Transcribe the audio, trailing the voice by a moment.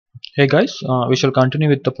Hey guys, we shall continue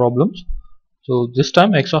with the problems. So this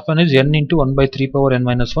time x of n is n into 1 by 3 power n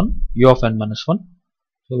minus 1 u of n minus 1.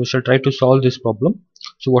 So we shall try to solve this problem.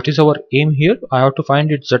 So what is our aim here? I have to find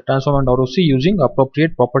its Z-transform and ROC using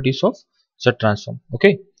appropriate properties of Z-transform.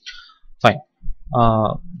 Okay, fine.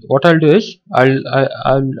 What I'll do is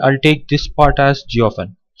I'll take this part as g of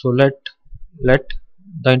n. So let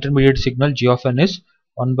the intermediate signal g of n is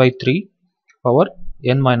 1 by 3 power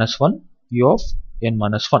n minus 1 u of n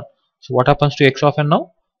minus 1. So what happens to x of n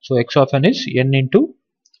now? So x of n is n into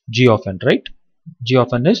g of n, right? G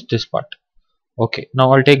of n is this part. Okay,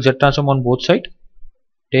 now I'll take Z transform on both sides.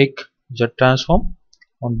 Take Z transform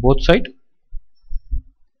on both sides.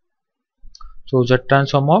 So Z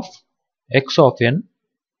transform of x of n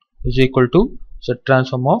is equal to Z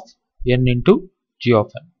transform of n into g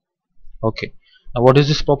of n. Okay, now what is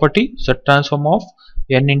this property? Z transform of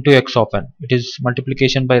n into x of n. It is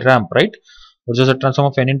multiplication by ramp, right? What is the transform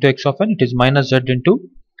of n into x of n? It is minus z into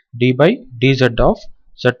d by dz of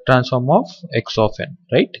Z transform of x of n,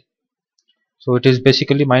 right? So it is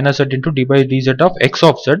basically minus z into d by dz of x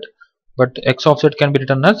of z, but x of z can be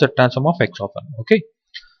written as Z transform of x of n. Okay,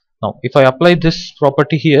 now if I apply this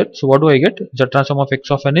property here, so what do I get? Z transform of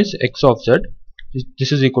x of n is x of z.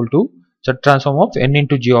 This is equal to Z transform of n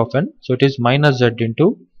into g of n. So it is minus z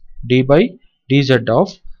into d by dz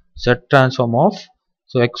of Z transform of,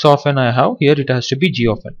 so x of n I have here, it has to be g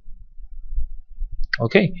of n.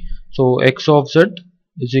 Okay, so x of z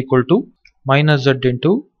is equal to minus z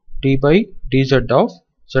into d by dz of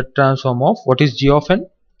Z transform of, what is g of n?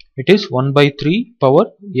 It is 1 by 3 power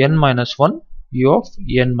n minus 1 u of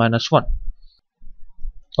n minus 1.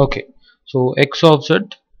 Okay, so x of z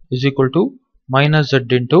is equal to minus z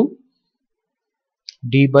into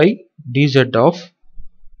d by dz of,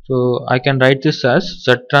 so I can write this as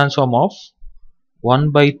Z transform of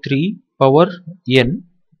 1 by 3 power n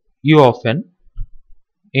u of n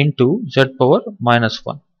into z power minus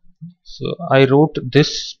 1. So I wrote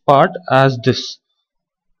this part as this.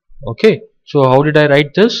 Okay, so how did I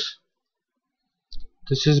write this?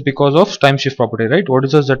 This is because of time shift property, right? What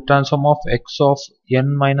is the Z transform of x of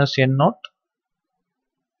n minus n naught?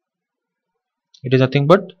 It is nothing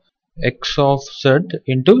but x of z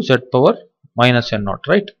into z power minus n naught,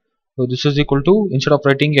 right? So this is equal to, instead of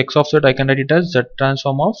writing x of z, I can write it as Z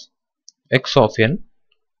transform of x of n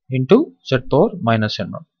into z power minus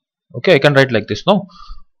n naught. Okay, I can write like this now.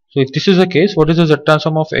 So if this is the case, what is the Z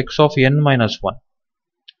transform of x of n minus 1?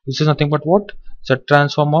 This is nothing but what? Z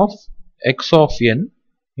transform of x of n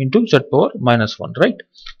into z power minus 1, right?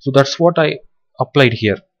 So that's what I applied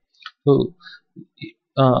here. So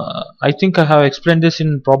I think I have explained this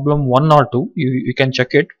in problem 1 or 2. You can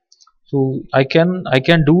check it. So I can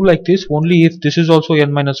do like this only if this is also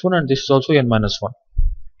n minus 1 and this is also n minus 1.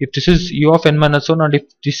 If this is u of n minus 1 and if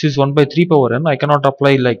this is 1 by 3 power n, I cannot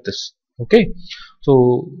apply like this. Okay,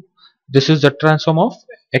 so this is the transform of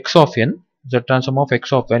x of n, Z transform of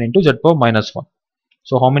x of n into z power minus 1.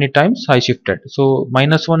 So how many times I shifted? So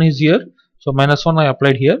minus 1 is here, so minus 1 I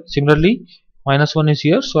applied here. Similarly minus 1 is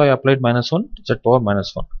here, so I applied minus 1 z power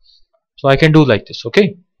minus 1. So I can do like this.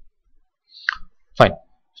 Okay, fine.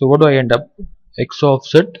 So what do I end up? X of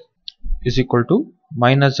z is equal to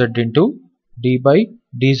minus z into d by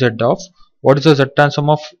dz of, what is the Z transform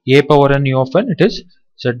of a power n u of n? It is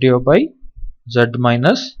z divided by z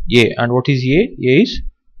minus a, and what is a? A is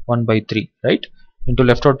 1 by 3, right? Into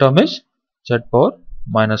left out term is z power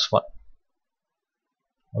minus 1.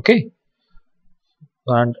 Okay,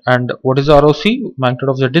 and what is the ROC? Magnitude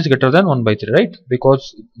of z is greater than 1 by 3, right?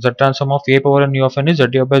 Because Z transform of a power n u of n is z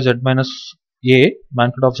divided by z minus a,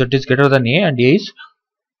 magnitude of z is greater than a, and a is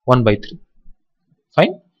 1 by 3.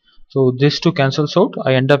 Fine. So this two cancels out.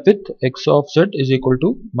 I end up with x of z is equal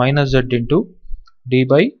to minus z into d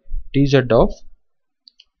by dz of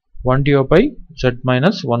 1 divided by z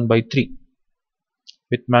minus 1 by 3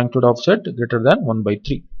 with magnitude of z greater than 1 by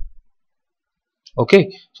 3. Okay,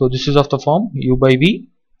 so this is of the form u by v.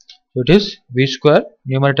 So it is v square,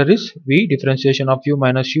 numerator is v differentiation of u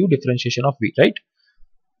minus u differentiation of v, right?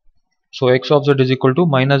 So x of z is equal to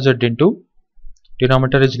minus z into,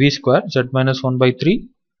 denominator is v square, z minus 1 by 3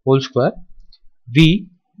 whole square, v,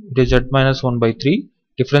 it is z minus 1 by 3,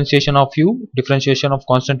 differentiation of u, differentiation of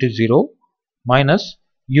constant is 0, minus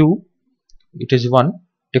u, it is 1,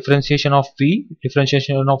 differentiation of v,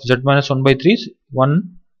 differentiation of z minus 1 by 3 is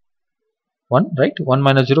 1, right? 1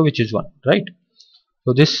 minus 0, which is 1, right?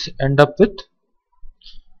 So this end up with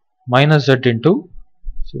minus z into,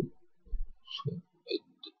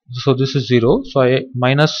 so this is 0, so I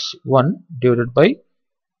minus 1 divided by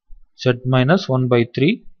z minus 1 by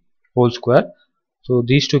 3 whole square, So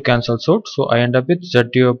these two cancels out. So I end up with z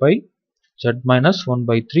divided by z minus 1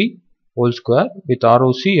 by 3 whole square. With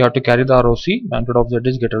ROC, you have to carry the ROC. Magnitude of z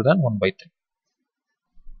is greater than 1 by 3.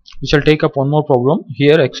 We shall take up one more problem.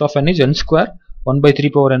 Here x of n is n square 1 by 3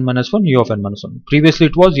 power n minus 1 u of n minus 1. Previously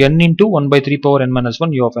it was n into 1 by 3 power n minus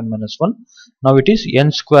 1 u of n minus 1. Now it is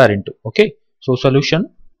n square into. Okay. So solution.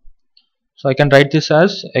 So I can write this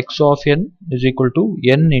as x of n is equal to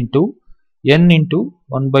n into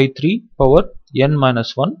 1 by 3 power n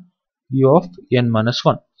minus 1 u of n minus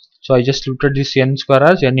 1. So I just looked at this n square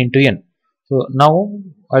as n into n. So now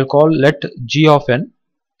I'll call let g of n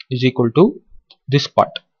is equal to this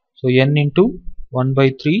part. So n into 1 by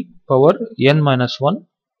 3 power n minus 1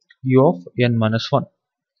 u of n minus 1.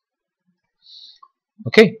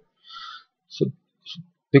 Okay. So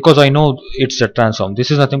because I know it's a transform, this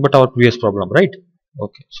is nothing but our previous problem, right?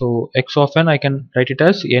 Okay. So x of n I can write it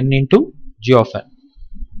as n into g of n.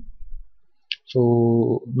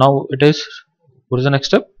 So now it is, what is the next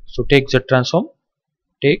step? So take Z transform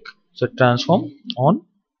on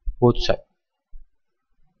both sides.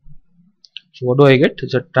 So what do I get?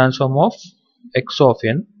 Z transform of x of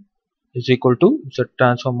n is equal to Z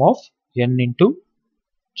transform of n into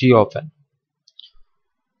g of n.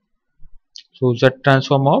 So Z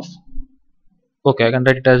transform of, okay, I can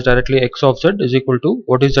write it as directly x of z is equal to,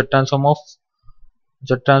 what is Z transform of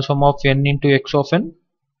n into x of n?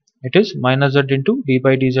 It is minus z into d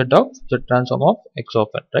by dz of Z transform of x of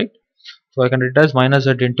n, right? So I can write it as minus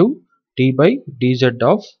z into d by dz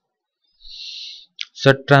of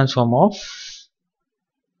Z transform of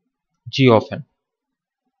g of n.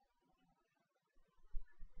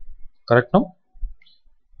 Correct now?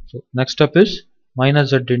 So next step is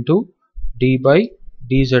minus z into d by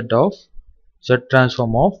dz of Z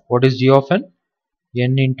transform of, what is g of n?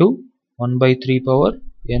 N into 1 by 3 power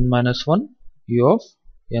n minus 1 u of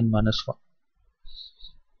n minus 1.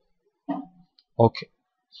 Okay.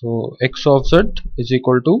 So x of z is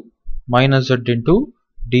equal to minus z into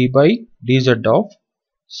d by dz of,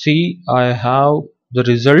 see I have the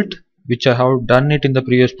result which I have done it in the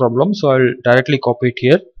previous problem, so I'll directly copy it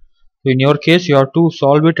here. So in your case you have to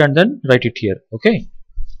solve it and then write it here. Okay.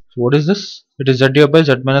 So what is this? It is z divided by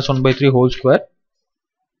z minus 1 by 3 whole square.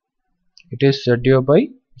 It is z divided by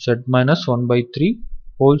z minus 1 by 3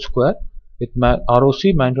 whole square with ROC,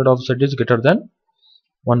 magnitude of z is greater than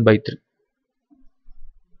 1 by 3.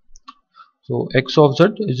 So x of z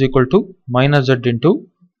is equal to minus z into,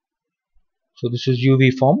 so this is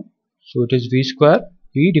uv form, so it is v square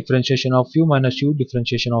v differentiation of u minus u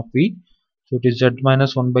differentiation of v. So it is z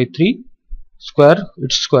minus 1 by 3 square,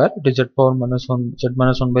 it's square, it is z power minus 1, z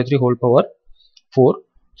minus 1 by 3 whole power 4.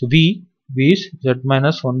 So v is z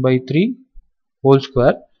minus 1 by 3 whole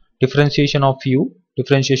square, differentiation of u,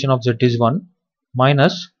 differentiation of z is 1,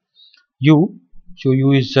 minus u, so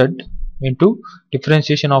u is z, into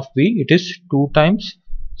differentiation of v, it is 2 times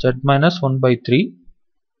z minus 1 by 3.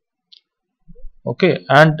 Okay,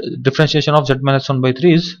 and differentiation of z minus 1 by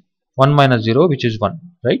 3 is 1 minus 0, which is 1,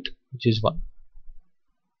 right? Which is 1.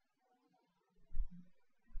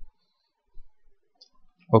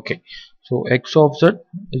 Okay, so x of z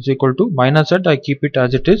is equal to minus z, I keep it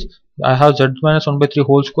as it is. I have z minus 1 by 3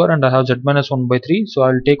 whole square and I have z minus 1 by 3, so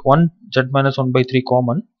I will take one z minus 1 by 3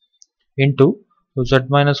 common into, so z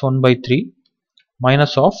minus 1 by 3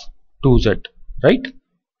 minus of 2z, right?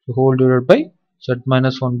 So whole divided by z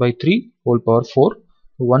minus 1 by 3 whole power 4.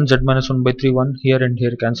 So 1 z minus 1 by 3, 1 here and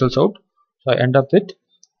here cancels out. So I end up with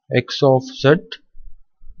x of z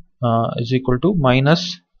is equal to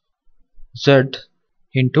minus z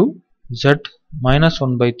into z minus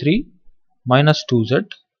 1 by 3 minus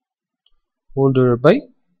 2z whole divided by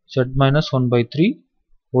z minus 1 by 3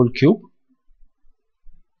 whole cube.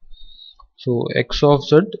 So x of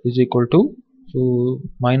z is equal to, so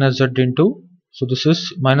minus z into, so this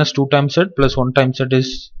is minus 2 times z plus 1 times z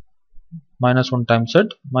is minus 1 times z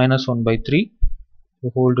minus 1 by 3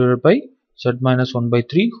 whole divided by z minus 1 by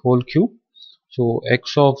 3 whole cube. So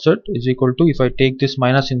x of z is equal to, if I take this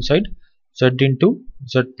minus inside, z into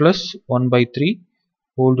z plus 1 by 3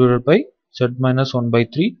 whole divided by z minus 1 by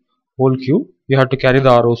 3 whole cube. You have to carry the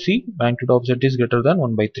ROC, magnitude of z is greater than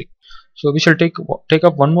 1 by 3. So we shall take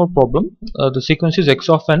up one more problem. The sequence is x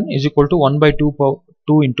of n is equal to 1 by 2 power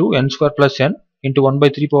 2 into n square plus n into 1 by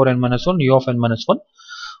 3 power n minus 1 u of n minus 1.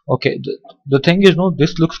 Okay, the thing is, no,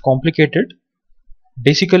 this looks complicated.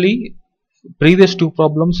 Basically, previous two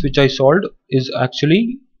problems which I solved is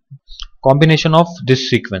actually combination of this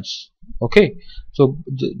sequence. Okay, so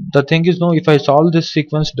the thing is, no, if I solve this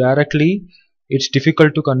sequence directly, it's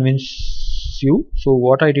difficult to convince you. So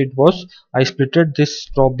what I did was I splitted this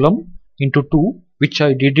problem into 2, which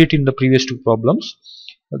I did it in the previous two problems.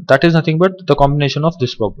 That is nothing but the combination of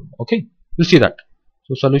this problem. Okay, we'll see that.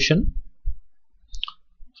 So solution.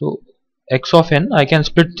 So x of n, I can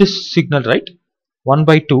split this signal, right? 1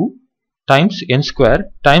 by 2 times n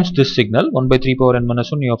square times this signal 1 by 3 power n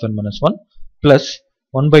minus 1 u of n minus 1 plus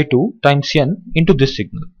 1 by 2 times n into this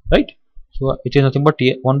signal, right? So it is nothing but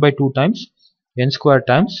 1 by 2 times n square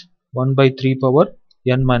times 1 by 3 power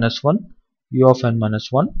n minus 1 u of n minus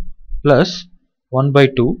 1 plus 1 by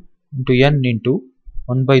 2 into n into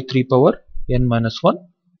 1 by 3 power n minus 1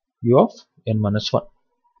 u of n minus 1.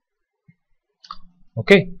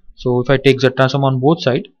 Okay, so if I take Z transform on both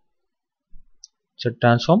sides, Z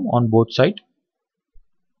transform on both side,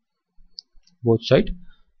 so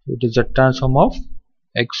it is Z transform of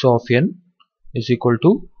x of n is equal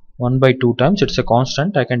to 1 by 2 times, it's a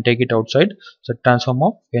constant, I can take it outside, Z transform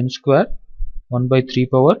of n square 1 by 3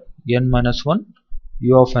 power n minus 1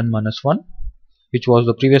 u of n minus 1, which was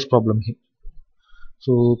the previous problem here.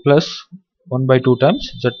 So plus 1 by 2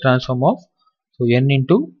 times Z transform of, so n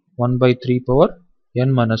into 1 by 3 power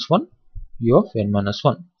n minus 1 u of n minus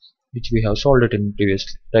 1, which we have solved it in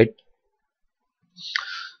previously, right?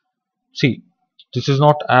 See, this is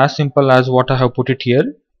not as simple as what I have put it here.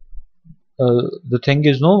 The thing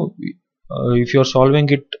is, no, if you are solving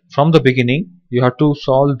it from the beginning, you have to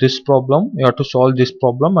solve this problem, you have to solve this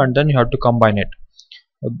problem, and then you have to combine it.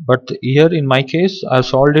 But here in my case, I have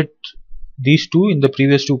solved it these two in the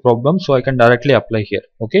previous two problems, so I can directly apply here.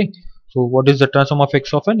 Okay, so what is the transform of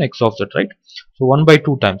x of n? X of z, right? So 1 by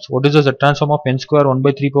 2 times, what is the transform of n square 1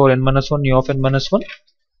 by 3 power n minus 1 u of n minus 1?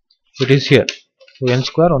 It is here. So n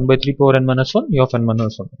square 1 by 3 power n minus 1 u of n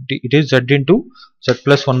minus 1. It is z into z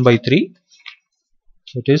plus 1 by 3.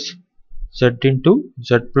 So it is z into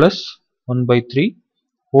z plus 1 by 3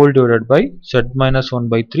 whole divided by z minus 1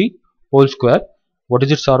 by 3 whole square. What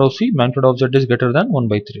is its ROC? Magnitude of z is greater than 1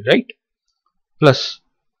 by 3, right? Plus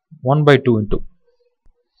 1 by 2 into.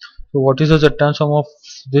 So what is the z transform of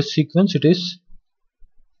this sequence? It is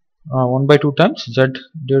 1 by 2 times z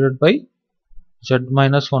divided by z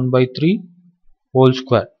minus 1 by 3 whole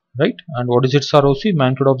square, right? And what is its ROC?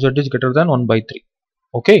 Magnitude of z is greater than 1 by 3.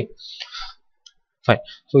 Okay, fine.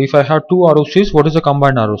 So if I have two ROCs, what is the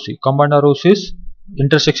combined ROC? Combined ROC is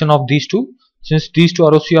intersection of these two. Since these two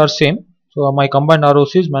ROC are same, so my combined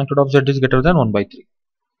ROC is magnitude of z is greater than 1 by 3.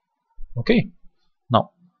 Okay,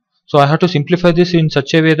 now, so I have to simplify this in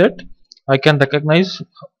such a way that I can recognize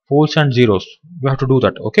poles and zeros. We have to do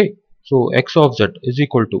that. Okay, so x of z is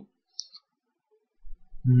equal to,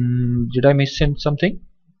 did I miss something?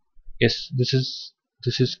 Yes, this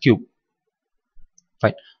is cube.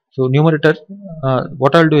 Fine. So numerator,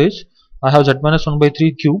 what I'll do is, I have z minus 1 by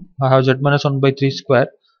 3 cube, I have z minus 1 by 3 square.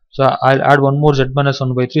 So I'll add one more z minus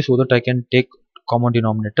 1 by 3 so that I can take common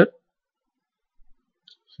denominator.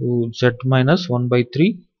 So z minus 1 by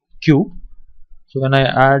 3 cube. So when I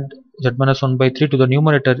add z minus 1 by 3 to the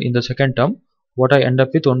numerator in the second term, what I end up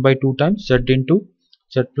with 1 by 2 times z into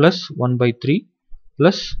z plus 1 by 3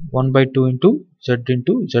 plus 1 by 2 into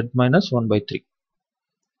z minus 1 by 3.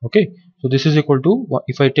 Okay, so this is equal to,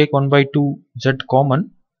 if I take 1 by 2 z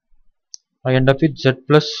common, I end up with z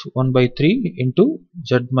plus 1 by 3 into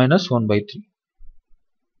z minus 1 by 3,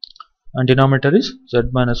 and denominator is z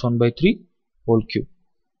minus 1 by 3 whole cube.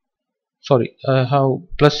 Sorry, I have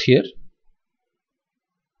plus here.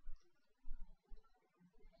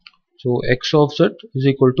 So x of z is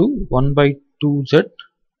equal to 1 by 2z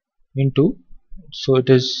into, so it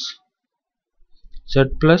is z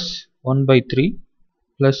plus 1 by 3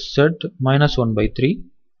 plus z minus 1 by 3.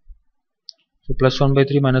 So plus 1 by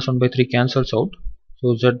 3 minus 1 by 3 cancels out.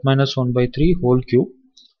 So z minus 1 by 3 whole cube.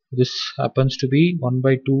 This happens to be 1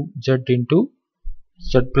 by 2z into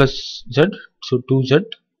z plus z. So 2z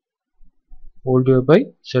whole divided by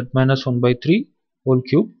z minus 1 by 3 whole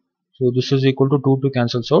cube. So this is equal to 2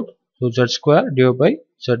 cancels out. So z square divided by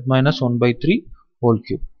z minus 1 by 3 whole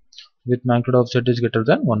cube with magnitude of z is greater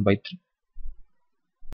than 1 by 3.